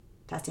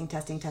Testing,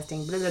 testing,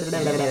 testing. Blah, blah,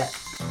 blah, blah, blah.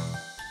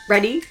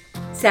 Ready,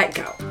 set,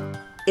 go.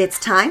 It's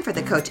time for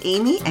the Coach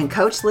Amy and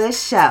Coach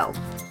Liz show.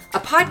 A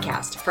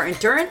podcast for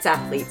endurance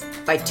athletes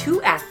by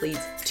two athletes,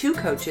 two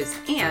coaches,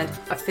 and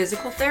a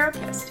physical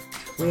therapist.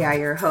 We are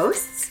your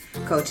hosts,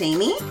 Coach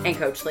Amy And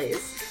Coach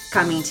Liz.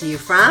 coming to you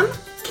from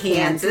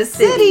Kansas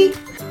City.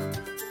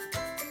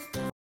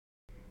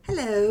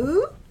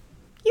 Hello.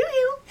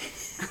 You.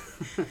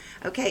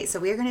 Okay,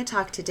 so we're going to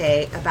talk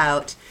today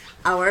about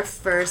our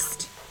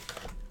first,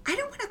 I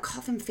don't want to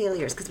call them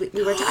failures because we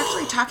were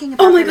actually talking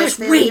about my them as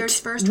gosh,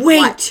 failures wait, first.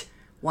 wait.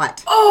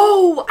 What?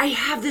 Oh, I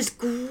have this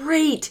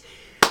great,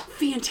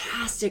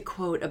 fantastic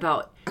quote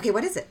about, Okay,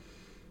 what is it?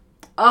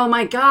 oh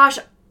my gosh,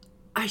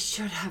 I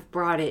should have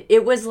brought it.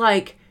 It was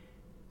like,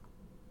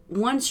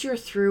 once you're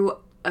through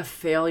a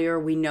failure,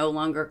 we no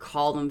longer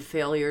call them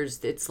failures.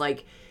 It's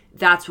like,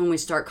 that's when we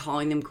start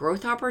calling them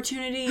growth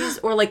opportunities.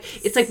 Or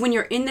like, it's like when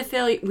you're in the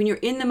failure, when you're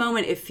in the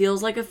moment, it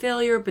feels like a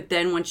failure. But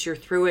then once you're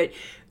through it,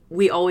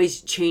 we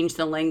always change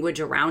the language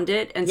around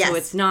it. And so Yes.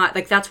 it's not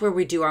like, that's where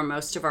we do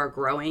most of our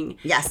growing.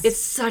 Yes. It's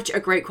such a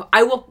great quote.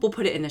 We'll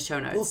put it in the show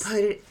notes. We'll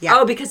put it, yeah.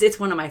 Oh, because it's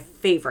one of my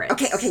favorites.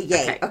 Okay,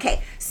 yay.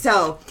 Okay.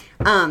 So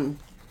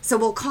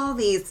we'll call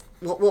these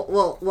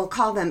we'll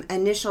call them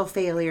initial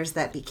failures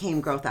that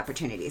became growth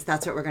opportunities.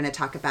 That's what we're going to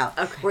talk about.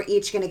 Okay. We're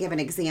each going to give an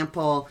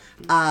example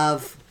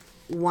of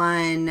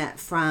one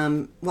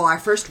from our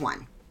first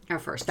one. Our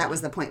first. That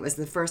was the point. Was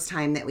the first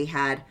time that we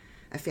had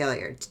a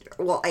failure.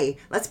 Well,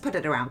 let's put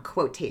it around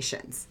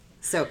quotations.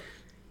 So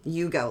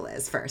you go,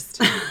 Liz, first.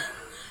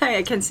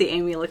 I can see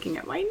Amy looking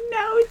at my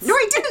notes. No,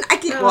 I didn't. I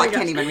can't. Oh well, my I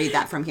can't gosh. even read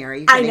that from here. Are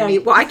you I kidding know. me?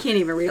 Well, I can't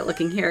even read it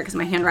looking here because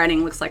my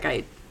handwriting looks like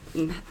I'm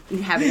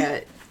having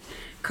a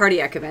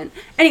cardiac event.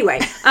 Anyway,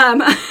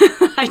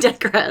 I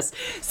digress.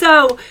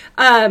 So,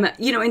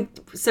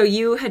 so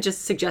you had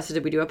just suggested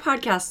that we do a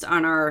podcast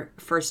on our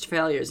first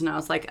failures, and I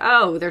was like,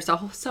 oh, there's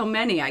so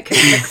many I could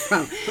pick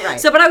from.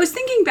 Right. So, but I was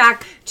thinking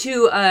back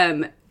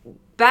to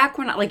back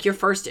when you're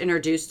first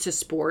introduced to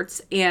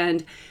sports,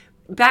 and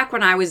back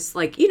when I was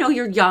like,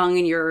 you're young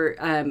and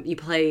you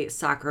play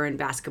soccer and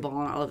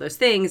basketball and all of those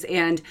things,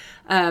 and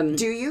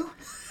Do you?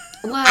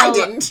 well, I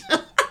didn't.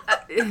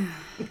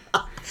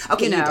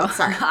 Okay, you did.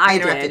 Sorry, I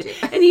interrupted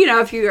did. you.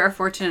 And if you are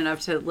fortunate enough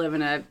to live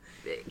in a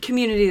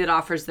community that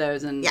offers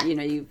those, and Yeah.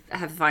 you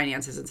have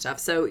finances and stuff,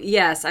 so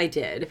yes, I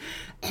did.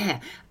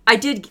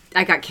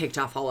 I got kicked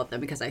off all of them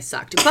because I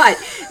sucked. But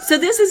so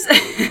this is,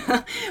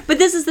 but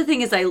this is the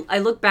thing is I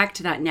look back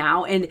to that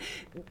now, and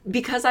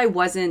because I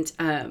wasn't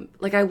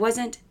I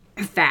wasn't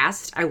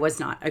fast, I was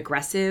not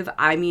aggressive.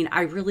 I mean,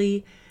 I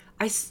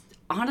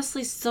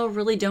honestly still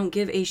really don't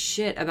give a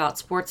shit about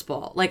sports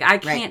ball. Like I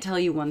can't tell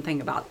you one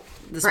thing about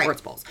the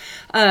sports balls.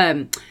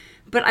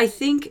 But I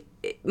think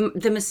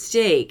the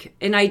mistake,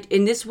 and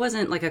this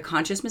wasn't like a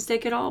conscious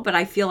mistake at all, but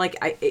I feel like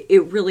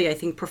it really, I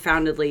think,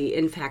 profoundly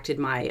impacted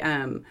my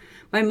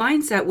my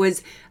mindset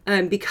was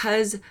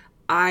because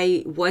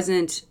I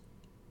wasn't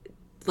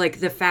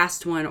like the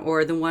fast one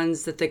or the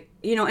ones that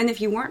and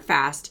if you weren't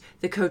fast,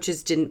 the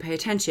coaches didn't pay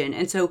attention.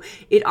 And so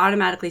it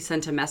automatically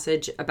sent a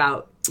message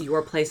about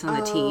your place on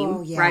the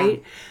team, yeah.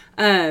 right?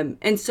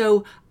 And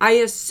so I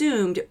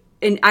assumed,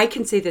 and I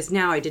can say this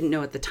now, I didn't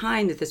know at the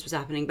time that this was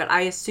happening, but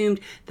I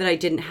assumed that I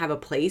didn't have a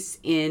place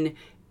in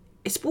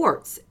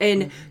sports.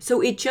 And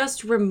so it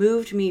just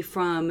removed me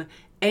from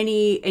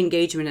any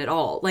engagement at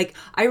all. Like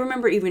I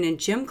remember even in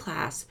gym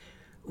class,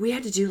 we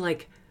had to do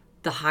like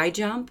the high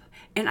jump.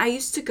 And I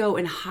used to go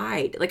and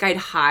hide. Like I'd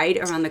hide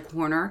around the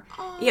corner.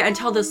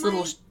 Until this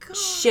little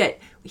shit,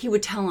 he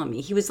would tell on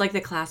me. He was like the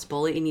class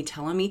bully and he'd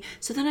tell on me.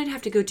 So then I'd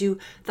have to go do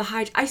the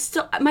high.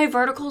 My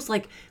vertical's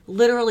like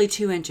literally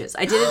 2 inches.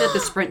 I did it at the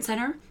sprint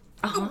center.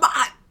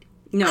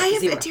 No, I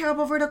have 0. a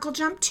terrible vertical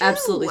jump too.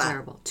 Absolutely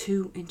terrible.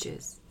 2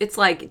 inches. It's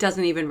like, it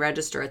doesn't even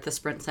register at the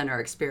sprint center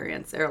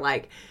experience. They're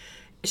like,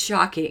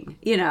 shocking,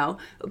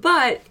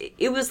 but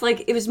it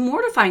was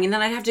mortifying. And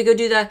then I'd have to go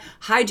do the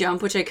high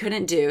jump, which I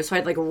couldn't do, so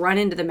I'd like run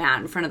into the mat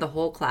in front of the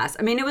whole class.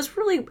 I mean, it was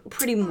really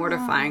pretty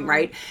mortifying,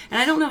 right?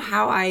 And I don't know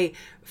how I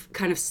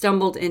kind of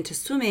stumbled into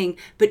swimming,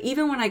 but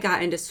even when I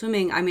got into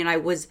swimming, I mean, I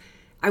was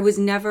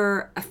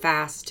never a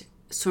fast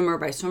swimmer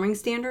by swimming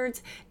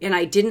standards, and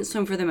I didn't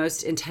swim for the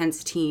most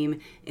intense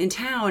team in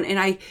town,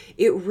 and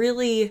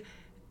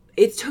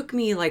it took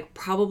me like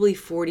probably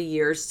 40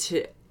 years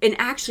to. And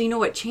actually, you know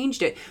what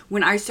changed it?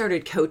 When I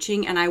started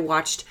coaching and I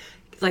watched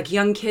like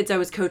young kids I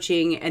was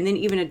coaching and then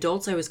even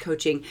adults I was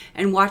coaching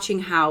and watching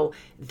how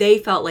they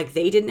felt like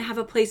they didn't have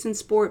a place in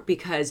sport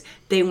because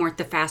they weren't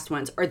the fast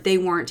ones, or they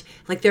weren't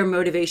like their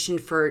motivation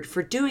for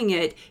doing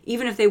it,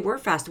 even if they were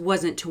fast,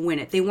 wasn't to win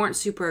it. They weren't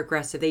super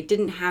aggressive. They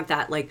didn't have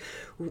that like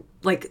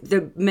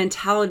the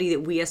mentality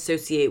that we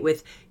associate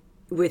with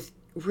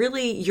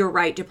really your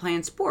right to play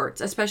in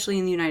sports, especially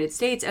in the United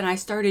States. And I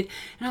started,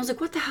 and I was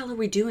like, what the hell are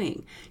we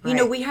doing?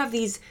 Right. We have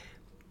these,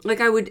 like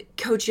I would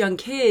coach young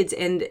kids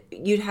and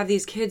you'd have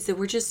these kids that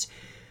were just,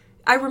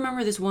 I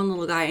remember this one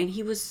little guy and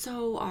he was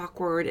so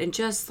awkward and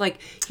just like,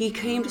 he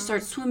came to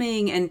start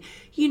swimming and,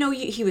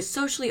 he was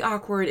socially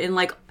awkward and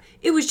like,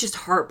 it was just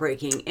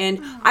heartbreaking.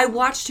 And I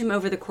watched him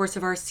over the course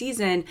of our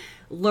season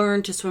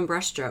learn to swim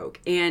breaststroke.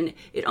 And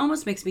it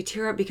almost makes me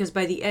tear up because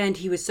by the end,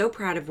 he was so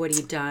proud of what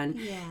he'd done.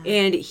 Yeah.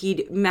 And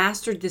he'd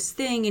mastered this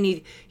thing and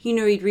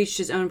he'd reached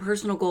his own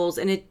personal goals.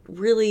 And it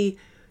really,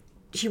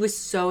 he was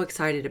so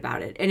excited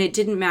about it. And it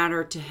didn't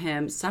matter to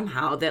him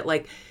somehow that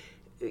like,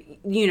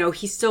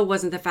 he still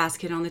wasn't the fast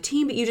kid on the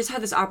team, but you just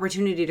had this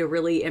opportunity to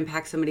really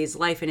impact somebody's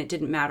life, and it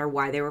didn't matter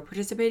why they were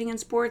participating in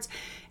sports.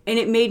 And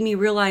it made me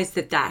realize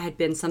that had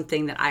been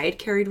something that I had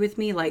carried with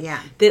me,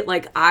 that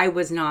like I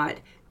was not,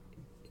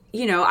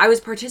 I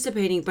was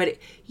participating, but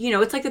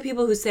it's like the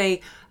people who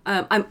say,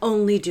 I'm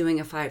only doing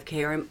a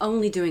 5K or I'm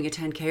only doing a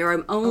 10K or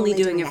I'm only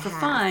doing it for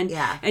fun,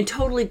 and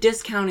totally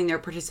discounting their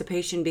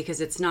participation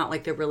because it's not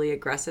like the really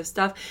aggressive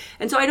stuff.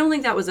 And so I don't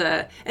think that was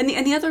and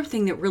the other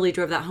thing that really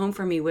drove that home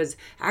for me was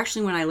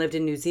actually when I lived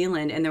in New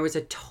Zealand, and there was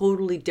a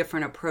totally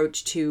different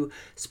approach to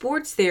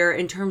sports there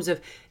in terms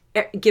of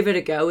give it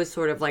a go is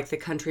sort of like the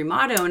country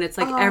motto, and it's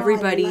like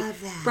everybody, I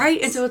love that.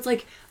 right? And so it's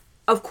like,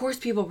 of course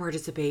people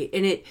participate,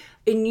 and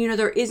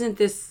there isn't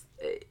this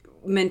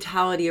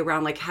mentality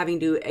around like having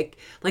to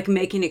like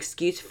make an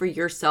excuse for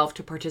yourself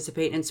to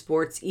participate in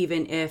sports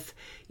even if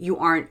you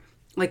aren't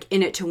like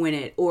in it to win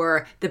it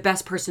or the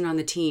best person on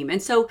the team.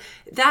 And so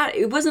that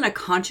it wasn't a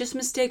conscious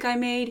mistake I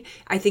made.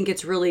 I think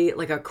it's really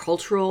like a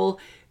cultural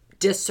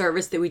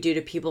disservice that we do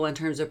to people in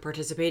terms of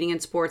participating in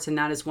sports, and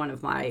that is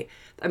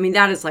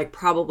that is like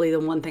probably the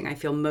one thing I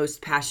feel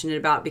most passionate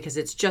about, because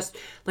it's just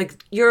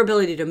like your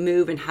ability to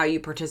move and how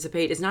you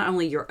participate is not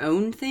only your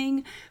own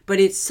thing, but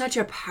it's such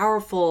a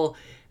powerful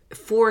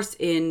force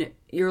in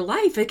your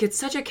life. Like it's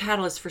such a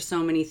catalyst for so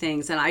many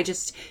things. And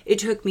it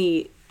took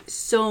me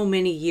so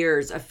many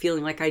years of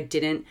feeling like I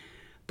didn't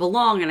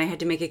belong and I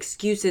had to make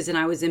excuses and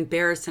I was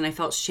embarrassed and I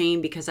felt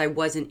shame because I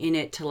wasn't in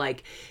it to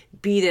like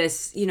be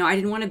this, I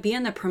didn't want to be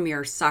on the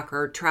premier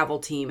soccer travel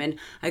team, and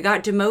I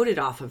got demoted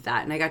off of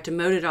that, and I got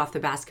demoted off the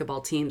basketball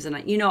teams,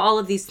 and all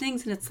of these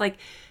things. And it's like,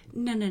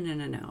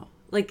 no.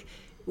 Like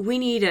we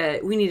need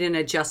an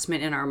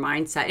adjustment in our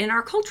mindset, in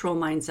our cultural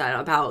mindset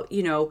about,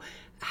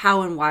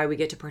 how and why we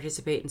get to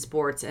participate in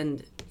sports,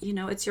 and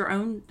it's your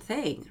own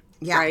thing.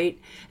 Yeah. Right.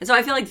 And so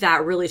I feel like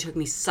that really took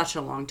me such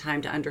a long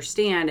time to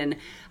understand. And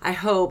I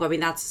hope,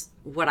 that's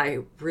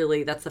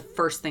the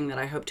first thing that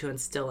I hope to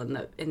instill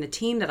in the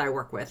team that I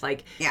work with.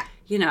 Like,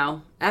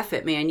 F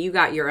it, man. You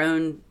got your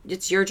own,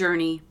 it's your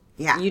journey.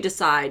 Yeah. You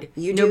decide.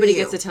 Nobody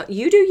gets to tell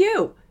you do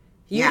you.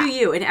 You do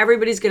you. And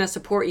everybody's going to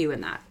support you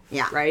in that.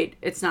 Yeah. Right.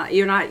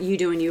 You're not you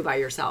doing you by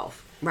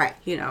yourself. Right.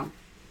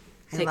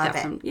 Take I love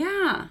that it.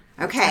 Yeah.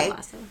 Okay.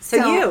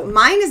 So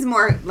mine is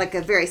more like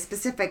a very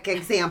specific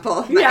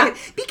example. Yeah.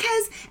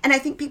 Because, and I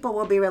think people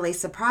will be really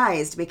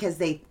surprised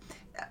because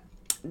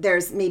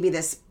there's maybe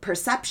this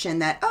perception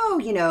that,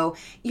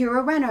 you're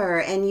a runner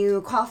and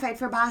you qualified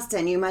for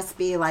Boston. You must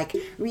be like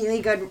really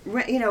good,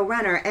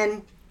 runner.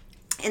 And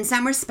in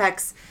some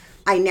respects,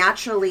 I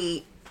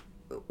naturally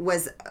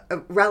was a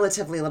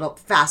relatively little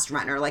fast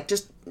runner, like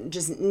just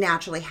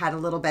naturally had a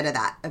little bit of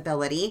that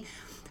ability.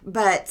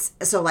 But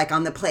so like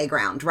on the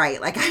playground, right?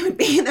 Like I would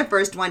be the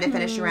first one to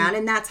finish around.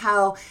 And that's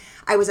how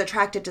I was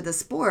attracted to the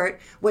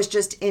sport, was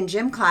just in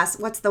gym class.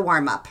 What's the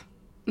warm up?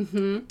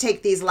 Mm-hmm.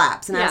 Take these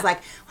laps. And I was like,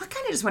 well, I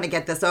kind of just want to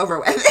get this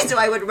over with. And so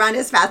I would run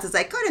as fast as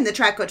I could. And the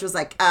track coach was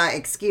like,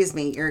 excuse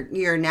me,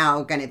 you're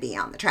now going to be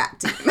on the track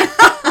team.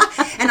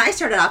 And I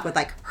started off with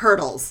like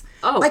hurdles.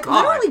 Oh, like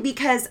God. Literally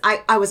because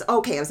I was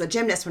okay. I was a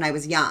gymnast when I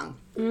was young.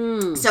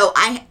 So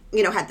I,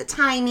 had the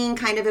timing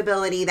kind of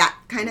ability, that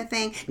kind of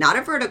thing. Not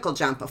a vertical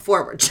jump, a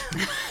forward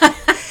jump.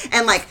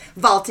 And like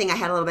vaulting, I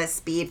had a little bit of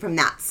speed from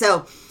that.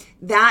 So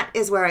that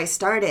is where I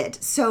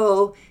started.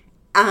 So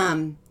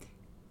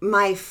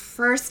my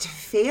first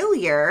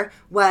failure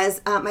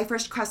was my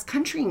first cross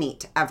country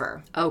meet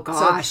ever. Oh,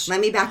 gosh. So let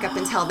me back up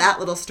and tell that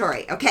little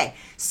story. Okay.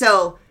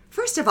 So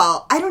first of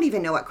all, I don't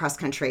even know what cross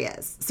country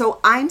is. So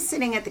I'm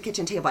sitting at the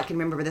kitchen table. I can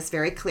remember this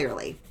very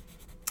clearly.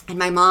 And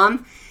my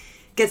mom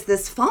gets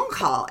this phone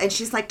call and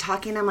she's like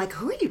talking. I'm like,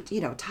 who are you,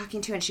 talking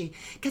to? And she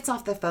gets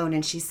off the phone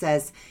and she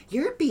says,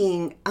 you're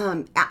being,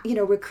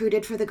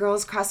 recruited for the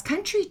girls cross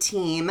country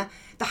team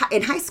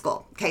in high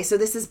school. Okay. So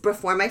this is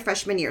before my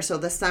freshman year. So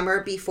the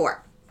summer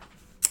before.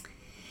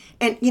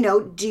 And,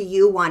 do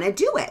you want to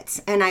do it?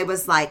 And I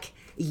was like,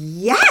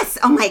 yes.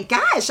 Oh my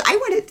gosh. I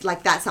want to,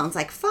 like, that sounds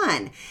like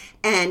fun.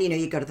 And,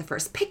 you go to the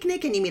first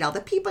picnic and you meet all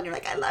the people and you're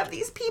like, I love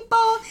these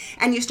people.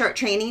 And you start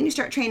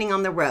training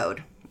on the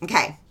road.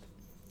 Okay.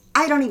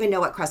 I don't even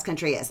know what cross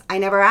country is. I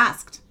never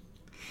asked.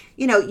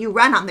 You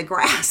run on the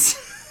grass.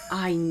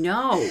 I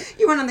know.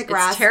 You run on the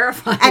grass. It's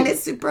terrifying. And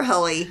it's super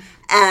hilly.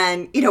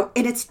 And,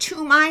 and it's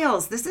 2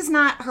 miles. This is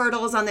not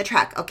hurdles on the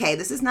track. Okay.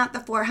 This is not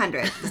the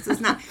 400. This is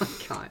not. Oh,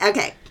 God.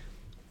 Okay.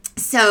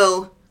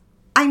 So,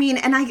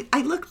 and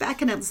I look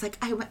back and I was like,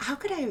 how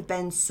could I have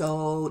been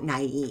so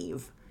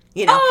naive?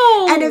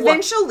 Oh, and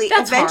eventually,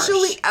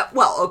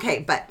 harsh. Okay,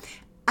 but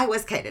I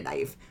was kind of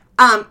naive.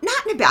 Not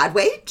in a bad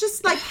way,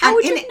 just like How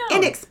would you know?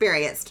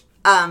 inexperienced.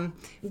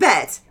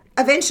 But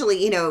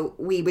eventually,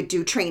 we would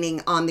do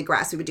training on the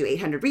grass. We would do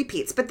 800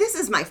 repeats. But this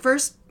is my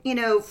first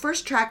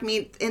track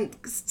meet, and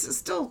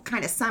still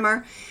kind of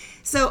summer.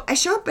 So I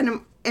show up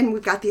and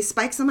we've got these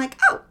spikes. I'm like,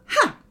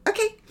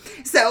 okay.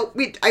 So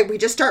we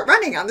just start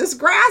running on this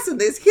grass and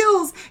these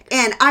hills,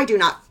 and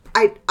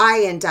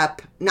I end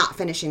up not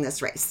finishing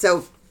this race.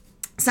 So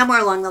somewhere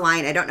along the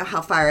line, I don't know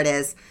how far it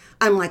is,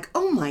 I'm like,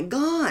 oh my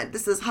God,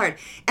 this is hard.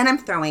 And I'm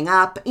throwing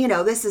up,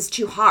 this is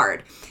too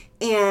hard.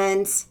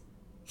 And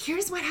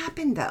here's what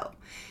happened though.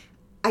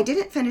 I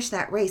didn't finish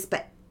that race,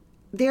 but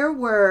there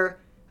were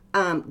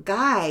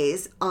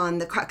guys on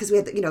the, because we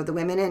had, the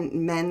women and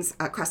men's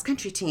cross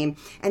country team,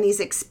 and these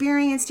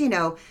experienced,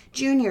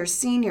 juniors,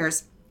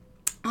 seniors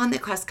on the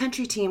cross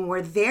country team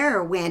were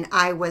there when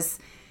I was,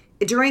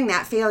 during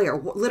that failure,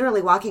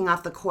 literally walking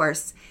off the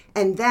course,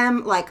 and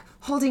them like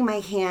holding my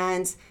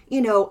hands,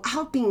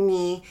 helping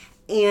me,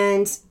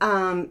 and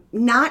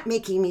not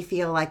making me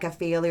feel like a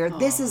failure. Aww.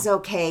 This is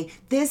okay.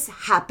 This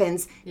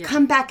happens. Yeah.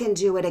 Come back and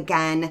do it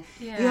again.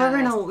 Yes. You're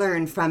going to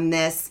learn from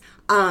this.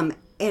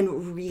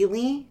 And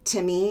really,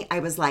 to me, I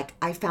was like,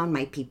 I found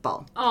my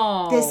people.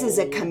 Oh. This is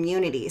a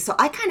community. So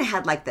I kind of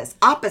had like this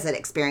opposite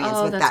experience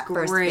with that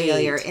first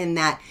failure, in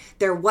that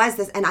there was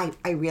this, and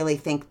I really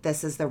think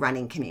this is the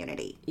running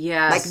community.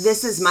 Yes. Like,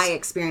 this is my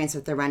experience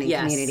with the running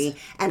community,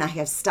 and I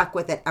have stuck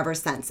with it ever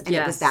since. And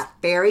it was that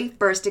very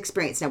first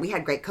experience. Now, we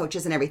had great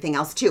coaches and everything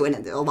else too, and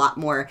a lot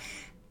more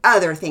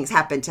other things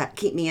happened to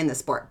keep me in the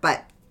sport.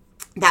 But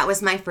that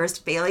was my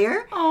first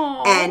failure.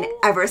 Aww. And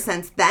ever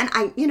since then,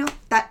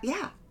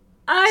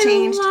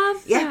 changed.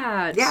 Love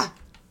that. Yeah.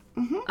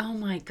 Mm-hmm. Oh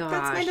my gosh.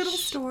 That's my little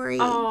story.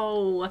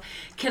 Oh,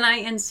 can I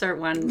insert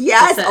one?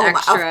 Yes,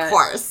 extra? Of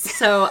course.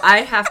 So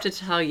I have to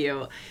tell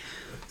you.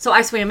 So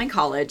I swam in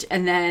college,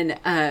 and then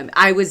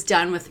I was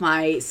done with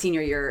my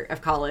senior year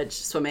of college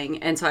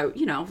swimming, and so I,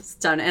 was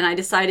done, and I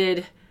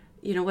decided,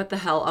 what the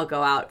hell, I'll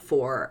go out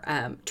for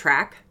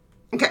track.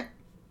 Okay.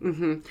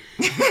 Mm-hmm.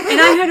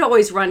 And I had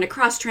always run to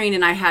cross train,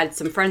 and I had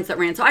some friends that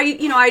ran. So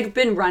I'd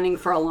been running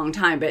for a long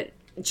time, but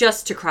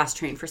just to cross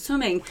train for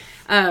swimming.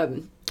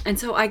 And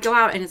so I go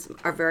out, and it's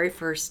our very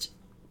first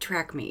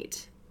track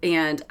meet.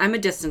 And I'm a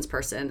distance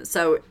person.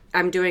 So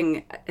I'm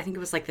doing, I think it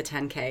was like the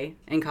 10K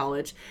in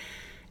college.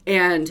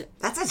 And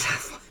that's a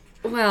tough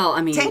one. Well,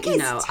 I mean, 10K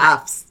is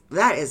tough.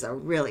 That is a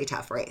really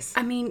tough race.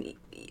 I mean,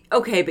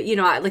 okay, but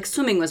like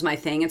swimming was my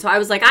thing. And so I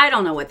was like, I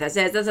don't know what this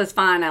is. This is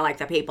fun. I like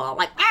the people. I'm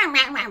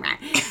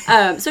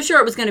like, so sure,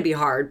 it was going to be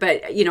hard.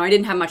 But, I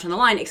didn't have much on the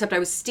line, except I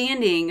was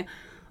standing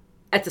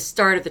at the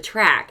start of the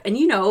track. And,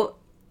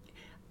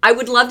 I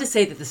would love to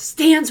say that the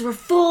stands were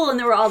full and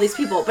there were all these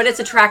people, but it's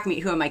a track meet.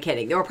 Who am I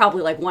kidding? There were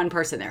probably like one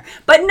person there.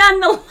 But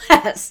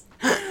nonetheless,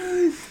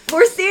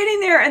 we're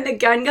standing there and the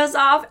gun goes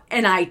off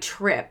and I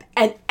trip.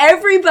 And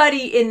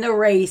everybody in the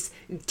race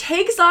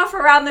takes off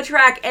around the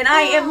track and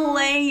I am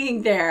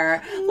laying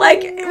there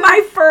like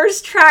my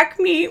first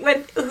track meet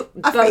with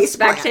both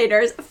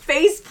spectators,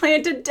 face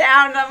planted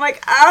down. And I'm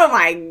like, oh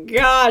my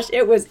gosh.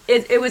 It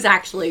was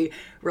actually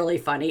really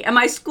funny. And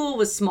my school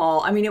was small.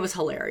 I mean, it was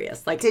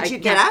hilarious. Like, did you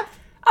get up?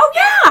 Oh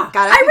yeah,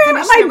 I ran.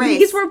 My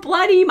knees were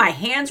bloody. My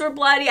hands were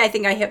bloody. I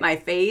think I hit my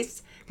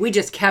face. We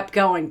just kept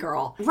going,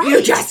 girl. Right.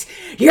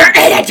 You're in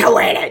it to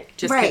win it.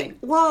 Just kidding.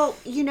 Well,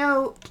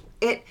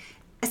 it.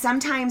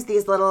 Sometimes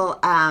these little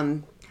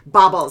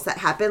bobbles that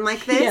happen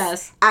like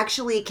this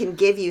actually can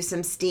give you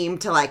some steam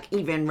to like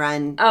even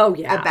run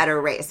a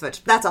better race,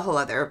 which that's a whole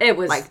other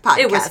podcast.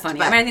 It was funny.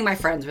 But I mean, I think my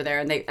friends were there,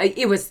 and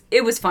it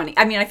was funny.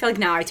 I mean, I feel like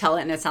now I tell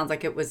it and it sounds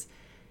like it was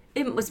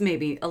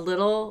maybe a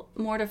little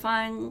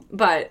mortifying,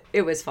 but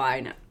it was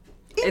fine.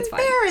 It's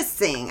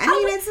embarrassing. Fine. I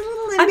mean, it's a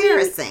little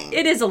embarrassing.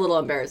 It is a little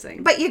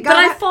embarrassing. But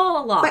I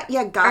fall a lot. But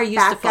you got I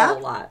used to fall a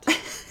lot.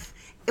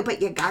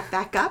 But you got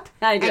back up.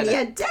 I did. And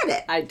you did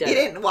it. I did. You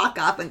didn't walk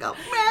off and go,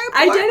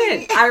 I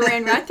didn't. I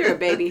ran right through it,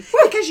 baby.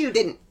 Well, because you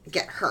didn't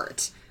get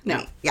hurt. No. I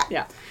mean, yeah.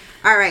 Yeah.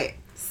 All right.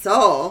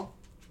 So.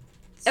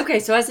 Okay,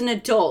 so as an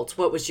adult,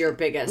 what was your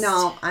biggest?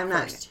 No, I'm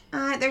not.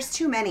 There's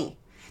too many.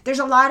 There's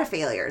a lot of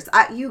failures.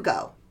 You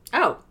go.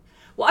 Oh.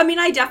 Well, I mean,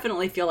 I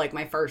definitely feel like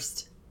my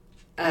first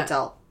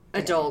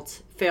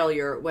adult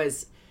failure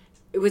was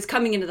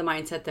coming into the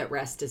mindset that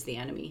rest is the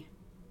enemy.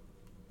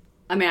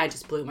 I mean, I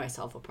just blew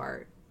myself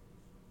apart.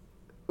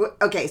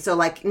 Okay, so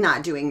like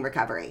not doing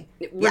recovery.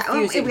 We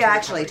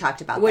actually talked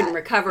about that. Wouldn't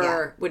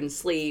recover, wouldn't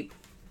sleep.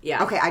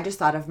 Yeah. Okay, I just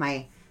thought of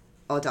my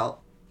adult.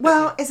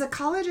 Well, is a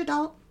college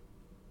adult?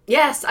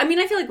 Yes. I mean,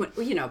 I feel like,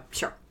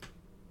 sure.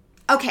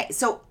 Okay,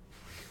 so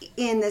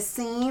in the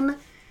same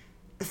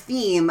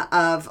theme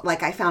of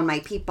like I found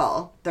my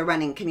people, the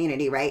running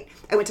community, right?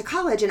 I went to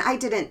college and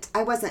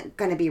I wasn't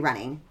going to be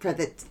running for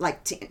the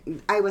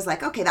I was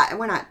like, okay, that's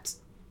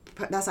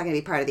not going to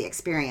be part of the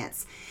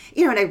experience.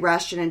 And I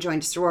rushed and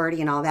joined a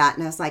sorority and all that,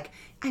 and I was like,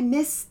 I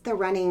miss the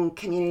running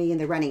community and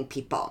the running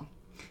people.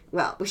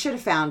 Well, we should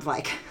have found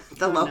like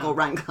the local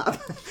run club.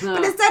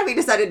 But instead we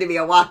decided to be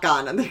a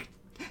walk-on on the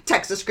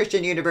Texas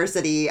Christian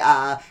University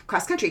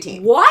cross country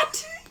team.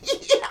 What?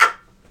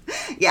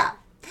 Yeah.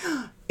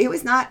 It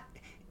was not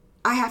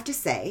I have to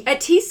say, At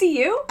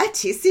TCU? at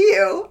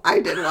TCU, I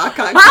did walk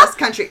on cross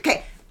country.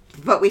 Okay,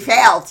 but we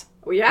failed.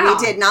 Yeah. We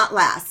did not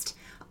last.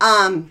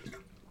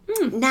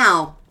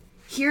 Now,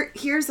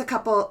 here's a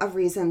couple of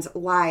reasons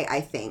why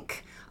I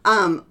think.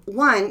 One,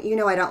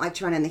 I don't like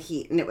to run in the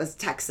heat, and it was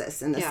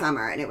Texas in the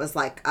summer, and it was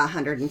like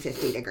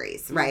 150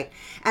 degrees, right?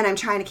 And I'm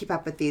trying to keep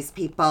up with these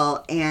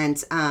people,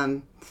 and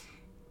and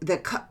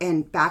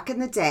back in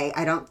the day,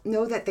 I don't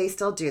know that they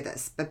still do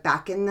this, but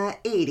back in the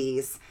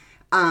 80s,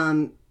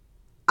 I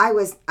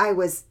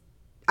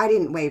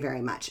didn't weigh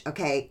very much,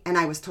 okay, and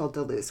I was told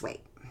to lose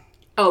weight.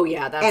 Oh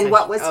yeah, that's and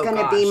what was going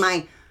to be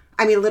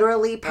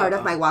literally part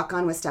of my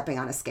walk-on was stepping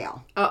on a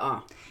scale.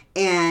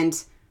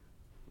 And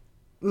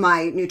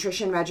my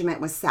nutrition regimen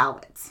was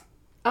salads.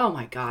 Oh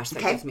my gosh,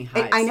 that gives me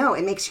highs. I know,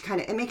 it makes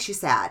you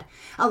sad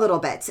a little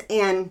bit.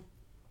 And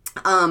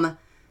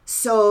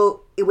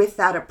so with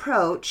that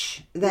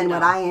approach, then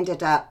what I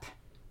ended up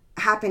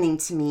happening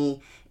to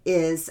me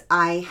is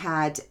I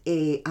had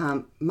a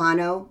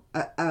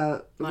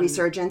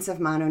resurgence of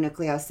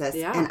mononucleosis,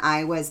 and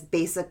I was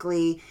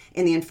basically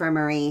in the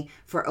infirmary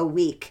for a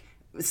week,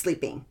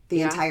 sleeping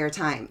the entire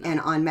time and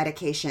on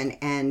medication,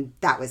 and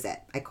that was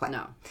it. I quit.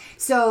 No.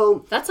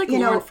 So that's like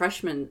Lauren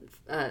Freshman,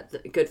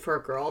 Good for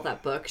a Girl,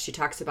 that book. She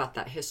talks about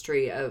that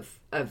history of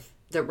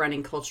the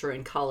running culture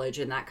in college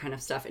and that kind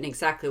of stuff, and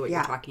exactly what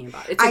you're talking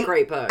about. It's a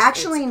great book.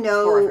 Actually,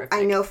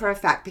 I know for a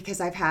fact, because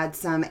I've had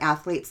some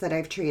athletes that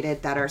I've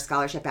treated that are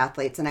scholarship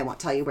athletes, and I won't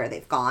tell you where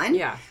they've gone.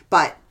 Yeah.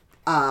 But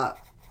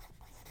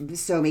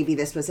so maybe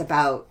this was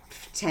about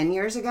 10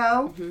 years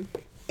ago. Mm-hmm.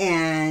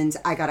 And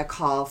I got a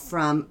call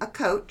from a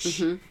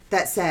coach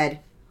that said,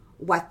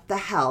 "What the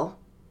hell?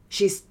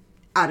 She's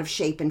out of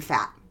shape and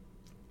fat."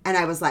 And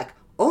I was like,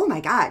 "Oh my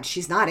God,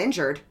 she's not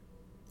injured."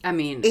 I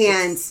mean,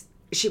 and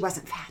she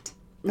wasn't fat.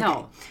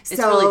 No, it's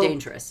really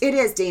dangerous. It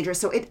is dangerous.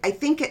 So I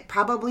think it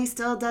probably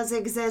still does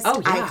exist.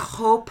 Oh, yeah. I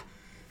hope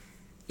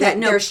that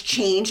there's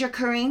change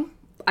occurring.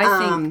 I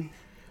think,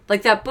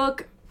 like that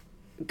book,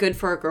 Good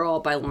for a Girl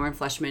by Lauren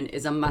Fleshman,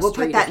 is a must read. We'll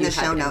put that in the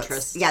show show notes.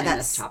 notes. Yeah,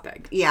 that's this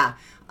topic. Yeah.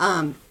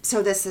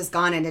 So this has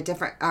gone in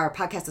our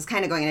podcast is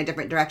kind of going in a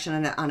different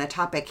direction on a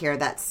topic here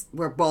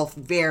we're both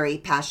very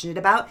passionate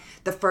about.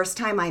 The first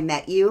time I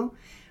met you,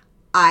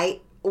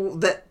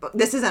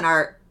 this isn't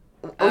our,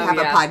 we have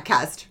a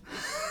podcast.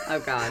 Oh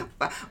God.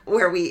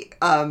 Where we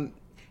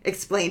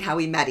explain how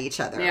we met each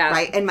other,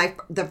 right? And my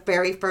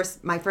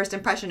first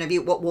impression of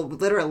you,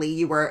 literally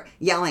you were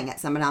yelling at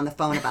someone on the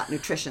phone about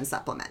nutrition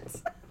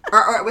supplements.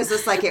 or it was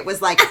just like,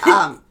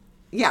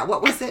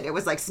 what was it? It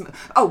was like,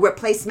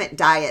 replacement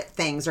diet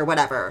things or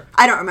whatever.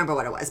 I don't remember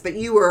what it was, but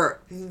you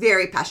were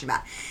very passionate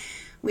about it.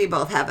 We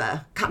both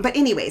have but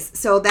anyways,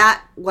 so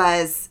that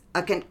was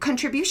a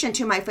contribution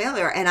to my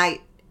failure. And I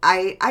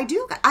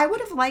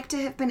would have liked to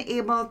have been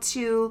able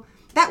to,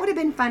 that would have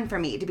been fun for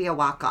me to be a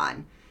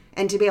walk-on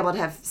and to be able to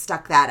have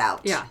stuck that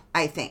out. Yeah.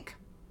 I think.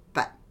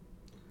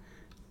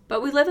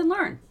 But we live and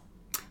learn.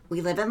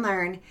 We live and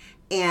learn.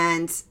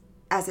 And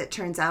as it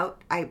turns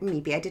out, I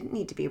didn't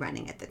need to be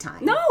running at the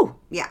time. No.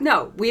 Yeah.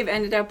 No, we've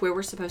ended up where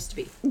we're supposed to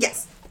be.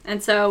 Yes.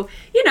 And so,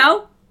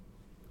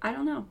 I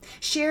don't know.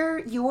 Share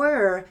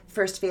your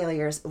first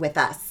failures with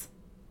us.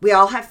 We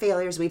all have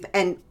failures.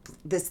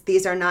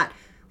 These are not,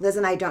 Liz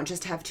and I don't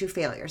just have 2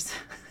 failures.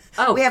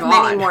 Oh, we have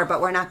many more, but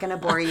we're not going to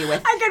bore you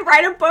with. I could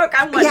write a book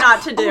on what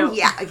not to do. Oh,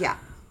 yeah.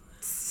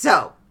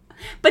 So.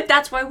 But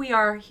that's why we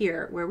are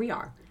here where we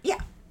are. Yeah.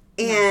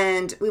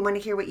 And we want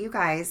to hear what you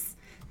guys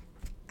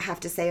have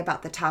to say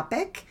about the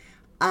topic.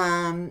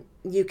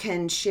 You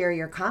can share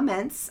your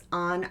comments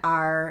on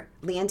our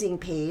landing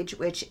page,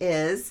 which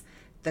is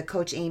the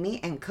Coach Amy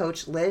and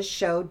Coach Liz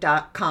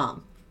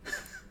Show.com.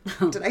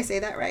 Did I say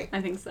that right?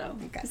 I think so.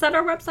 Okay. Is that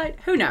our website?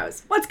 Who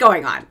knows? What's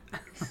going on?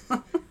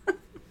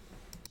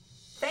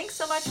 Thanks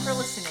so much for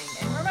listening.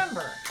 And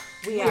remember,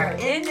 we are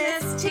in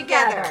this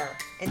together.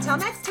 Until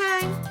next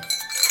time.